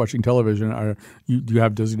the couch watching television, do you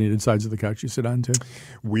have designated sides of the couch you sit on too?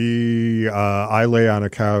 I lay on a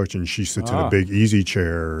couch and she sits in a big easy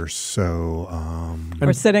chair. So,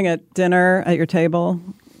 or sitting at dinner at your table,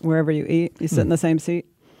 wherever you eat, you sit in the same seat.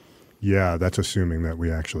 Yeah, that's assuming that we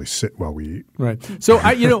actually sit while we eat. Right. So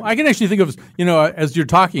I can actually think of, as you're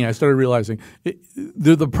talking, I started realizing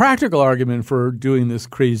the practical argument for doing this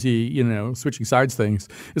crazy, switching sides things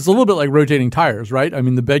is a little bit like rotating tires, right? I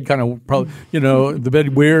mean, the bed kind of probably, the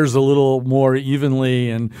bed wears a little more evenly,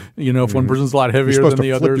 and if one person's a lot heavier than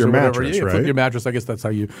the others, your or whatever, mattress, right? Flip your mattress. I guess that's how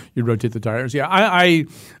you rotate the tires. Yeah,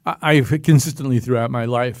 I've consistently throughout my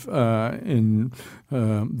life in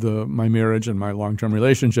my marriage and my long-term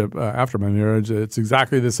relationship after my marriage, it's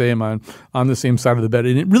exactly the same on the same side of the bed,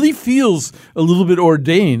 and it really feels a little bit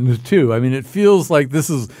ordained too. I mean, it feels like this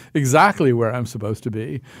is exactly where I'm supposed to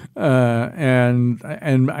be, and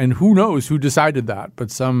who knows who decided that?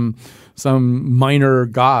 But some minor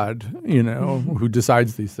god, who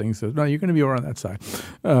decides these things says, no, you're going to be over on that side.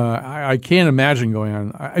 I can't imagine going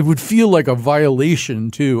on. I would feel like a violation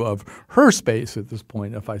too of her space at this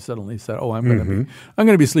point if I suddenly said, "Oh, I'm going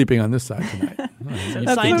to be sleeping on this side tonight." So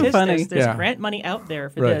That's scientists, so funny. there's grant money out there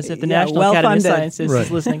for Right. this. If the National Academy of Sciences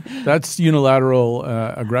is listening, that's unilateral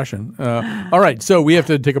aggression. All right, so we have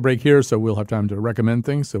to take a break here, so we'll have time to recommend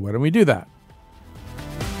things. So why don't we do that?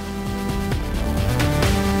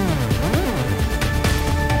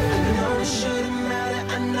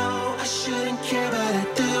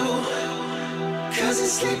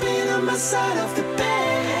 Sleeping on my side of the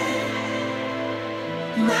bed,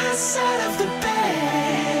 my side of the bed.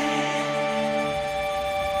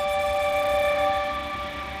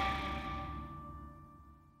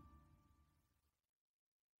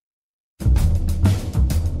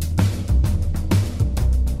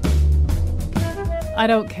 I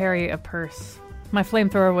don't carry a purse. My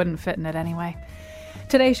flamethrower wouldn't fit in it anyway.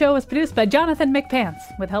 Today's show was produced by Jonathan McPants,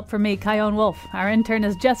 with help from me, Kyone Wolf. Our intern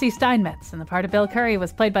is Jesse Steinmetz, and the part of Bill Curry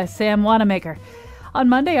was played by Sam Wanamaker. On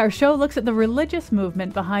Monday, our show looks at the religious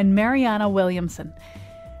movement behind Mariana Williamson.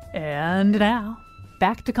 And now,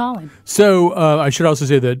 back to Colin. So I should also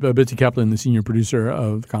say that Betsy Kaplan, the senior producer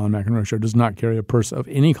of the Colin McEnroe Show, does not carry a purse of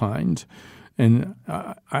any kind. And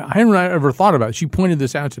I hadn't ever thought about it. She pointed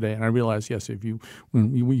this out today, and I realized, yes,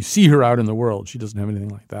 when you see her out in the world, she doesn't have anything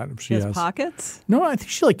like that. If she has pockets? No, I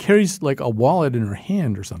think she carries a wallet in her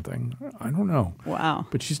hand or something. I don't know. Wow.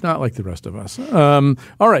 But she's not like the rest of us.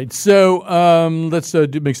 All right, so let's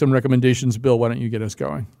make some recommendations. Bill, why don't you get us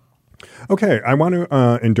going? Okay, I want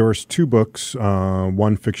to endorse two books,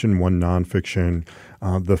 one fiction, one nonfiction.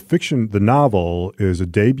 The novel is a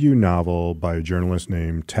debut novel by a journalist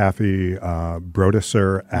named Taffy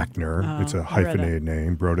Brodesser-Akner. It's a hyphenated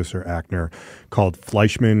name, Brodesser-Akner, called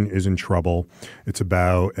Fleischman is in Trouble. It's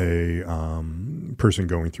about a person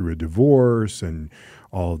going through a divorce and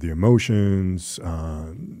all of the emotions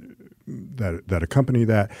that accompany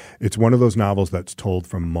that. It's one of those novels that's told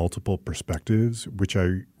from multiple perspectives, which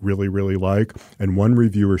I really, really like. And one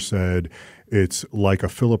reviewer said it's like a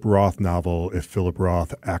Philip Roth novel if Philip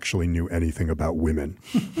Roth actually knew anything about women.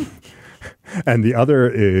 And the other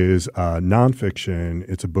is nonfiction.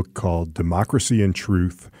 It's a book called Democracy and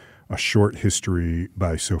Truth, A Short History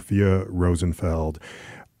by Sophia Rosenfeld.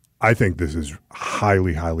 I think this is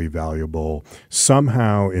highly, highly valuable.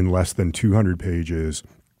 Somehow in less than 200 pages,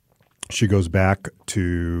 she goes back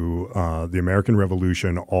to the American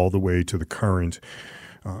Revolution all the way to the current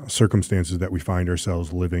circumstances that we find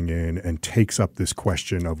ourselves living in, and takes up this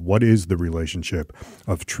question of what is the relationship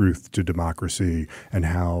of truth to democracy, and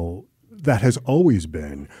how that has always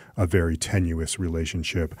been a very tenuous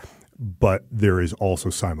relationship. But there is also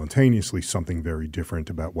simultaneously something very different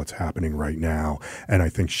about what's happening right now. And I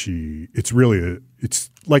think it's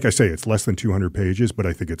like I say, it's less than 200 pages, but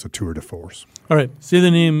I think it's a tour de force. All right. Say the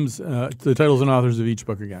names, the titles and authors of each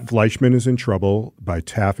book again. Fleischman is in Trouble by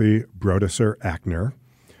Taffy Brodesser-Akner,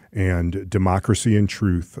 and Democracy and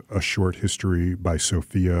Truth, A Short History by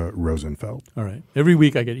Sophia Rosenfeld. All right. Every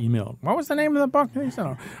week I get emailed. What was the name of the book?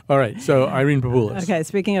 All right. So Irene Papoulis. Okay.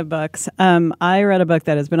 Speaking of books, I read a book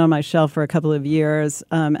that has been on my shelf for a couple of years,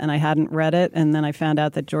 and I hadn't read it. And then I found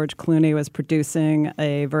out that George Clooney was producing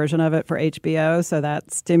a version of it for HBO, so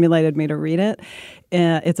that stimulated me to read it.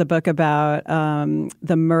 It's a book about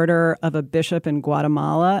the murder of a bishop in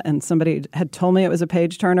Guatemala, and somebody had told me it was a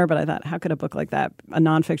page-turner, but I thought, how could a book like that, a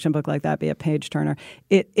nonfiction book like that, be a page-turner?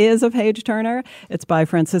 It is a page-turner. It's by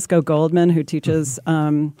Francisco Goldman, who teaches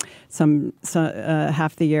half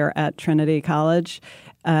the year at Trinity College.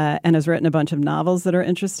 and has written a bunch of novels that are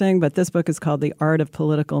interesting. But this book is called The Art of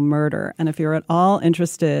Political Murder. And if you're at all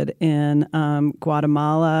interested in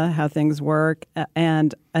Guatemala, how things work,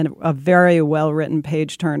 and a very well-written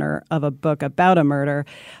page-turner of a book about a murder,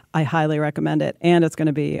 I highly recommend it. And it's going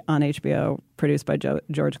to be on HBO, produced by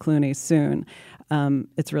George Clooney soon.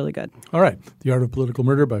 It's really good. All right. The Art of Political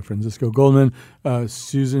Murder by Francisco Goldman.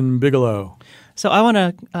 Susan Bigelow. So I want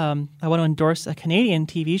to endorse a Canadian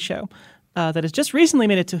TV show that has just recently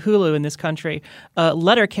made it to Hulu in this country,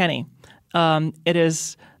 Letterkenny. It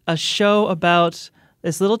is a show about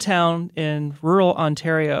this little town in rural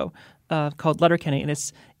Ontario called Letterkenny, and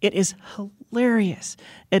it is hilarious.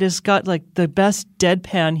 It has got like the best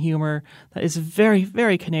deadpan humor that is very,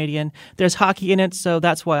 very Canadian. There's hockey in it, so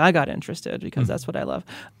that's why I got interested, because that's what I love.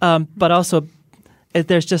 But also,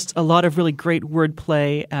 there's just a lot of really great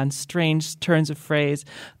wordplay and strange turns of phrase.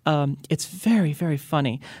 It's very, very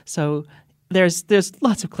funny. So there's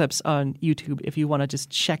lots of clips on YouTube if you want to just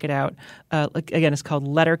check it out. Again, it's called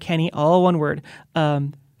Letterkenny, all one word.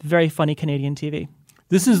 Very funny Canadian TV.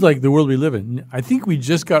 This is like the world we live in. I think we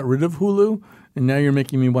just got rid of Hulu, and now you're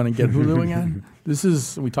making me want to get Hulu again.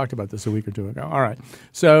 We talked about this a week or two ago. All right.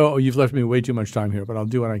 So you've left me way too much time here, but I'll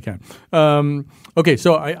do what I can. Okay,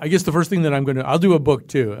 so I guess the first thing that I'll do a book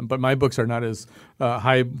too, but my books are not as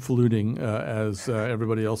highfalutin as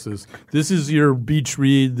everybody else's. This is your beach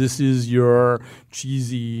read. This is your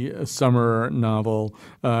cheesy summer novel.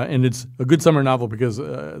 And it's a good summer novel because,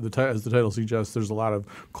 as the title suggests, there's a lot of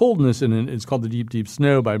coldness in it. It's called The Deep, Deep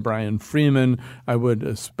Snow by Brian Freeman. I would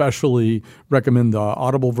especially recommend the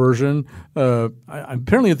Audible version. I'm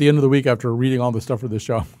apparently at the end of the week after reading all the stuff for this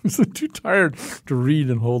show, I'm too tired to read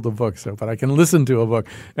and hold a book. But I can listen to a book.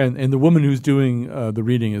 And the woman who's doing the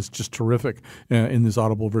reading is just terrific in this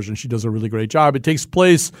Audible version. She does a really great job. It takes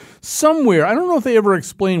place somewhere. I don't know if they ever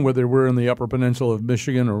explain whether we're in the Upper Peninsula of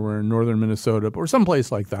Michigan or we're in northern Minnesota or someplace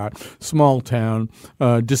like that. Small town,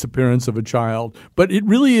 disappearance of a child. But it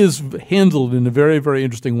really is handled in a very, very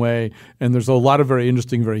interesting way. And there's a lot of very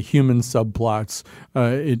interesting, very human subplots.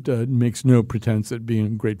 It makes no pretense at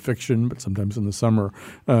being great fiction, but sometimes in the summer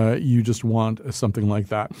you just want something like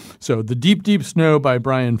that. So The Deep, Deep Snow by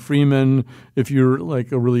Brian Freeman. If you're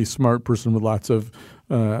like a really smart person with lots of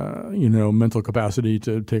mental capacity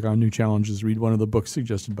to take on new challenges, read one of the books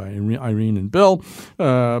suggested by Irene and Bill.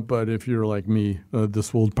 But if you're like me,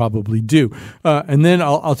 this will probably do. And then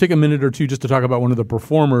I'll take a minute or two just to talk about one of the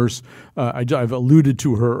performers. I've alluded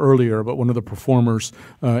to her earlier, but one of the performers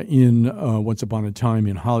in Once Upon a Time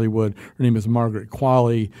in Hollywood. Her name is Margaret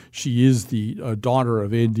Qualley. She is the daughter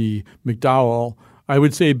of Andy McDowell. I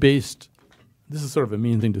would say this is sort of a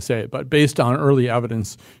mean thing to say, but based on early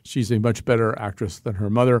evidence, she's a much better actress than her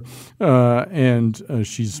mother, and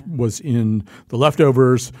she was in The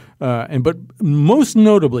Leftovers. But most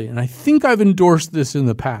notably, and I think I've endorsed this in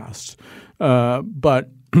the past, but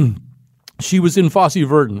she was in Fosse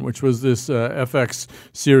Verdon, which was this FX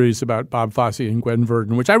series about Bob Fosse and Gwen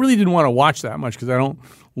Verdon, which I really didn't want to watch that much because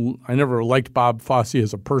I never liked Bob Fosse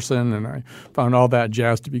as a person, and I found all that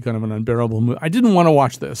jazz to be kind of an unbearable movie. I didn't want to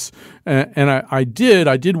watch this, and I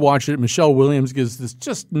did watch it. Michelle Williams gives this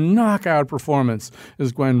just knockout performance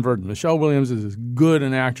as Gwen Verdon. Michelle Williams is as good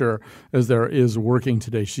an actor as there is working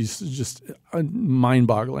today. She's just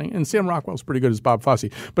mind-boggling, and Sam Rockwell's pretty good as Bob Fosse.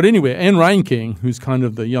 But anyway, Anne Reinking, who's kind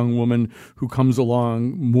of the young woman who comes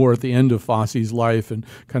along more at the end of Fosse's life and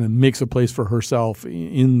kind of makes a place for herself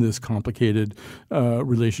in this complicated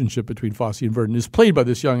relationship between Fosse and Verdon, is played by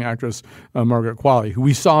this young actress, Margaret Qualley, who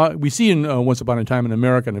we see in Once Upon a Time in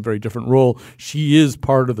America in a very different role. She is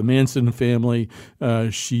part of the Manson family.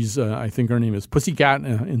 She's, I think her name is Pussycat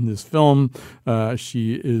in this film.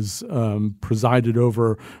 She is presided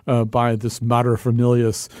over by this mater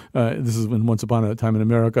familias. This is in Once Upon a Time in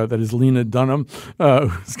America. That is Lena Dunham,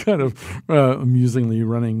 who's kind of amusingly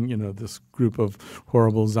running, this group of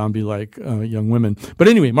horrible zombie-like young women. But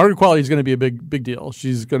anyway, Margaret Qualley is going to be a big deal.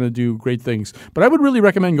 She's going to do great things. But I would really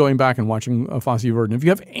recommend going back and watching Fosse Verdon. If you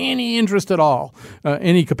have any interest at all,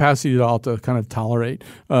 any capacity at all to kind of tolerate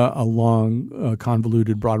a long,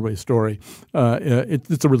 convoluted Broadway story,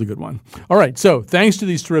 it's a really good one. All right, so thanks to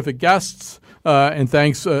these terrific guests. And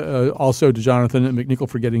thanks also to Jonathan McNichol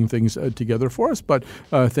for getting things together for us. But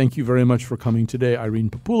thank you very much for coming today, Irene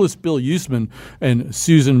Papoulis, Bill Usman, and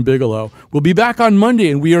Susan Bigelow. We'll be back on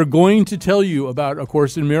Monday, and we are going to tell you about A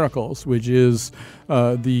Course in Miracles, which is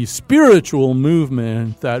the spiritual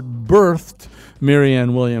movement that birthed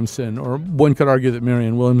Marianne Williamson, or one could argue that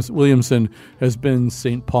Marianne Williamson has been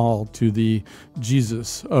St. Paul to the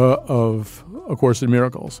Jesus of A Course in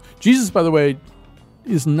Miracles. Jesus, by the way,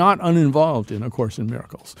 is not uninvolved in A Course in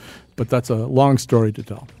Miracles. But that's a long story to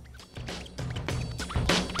tell.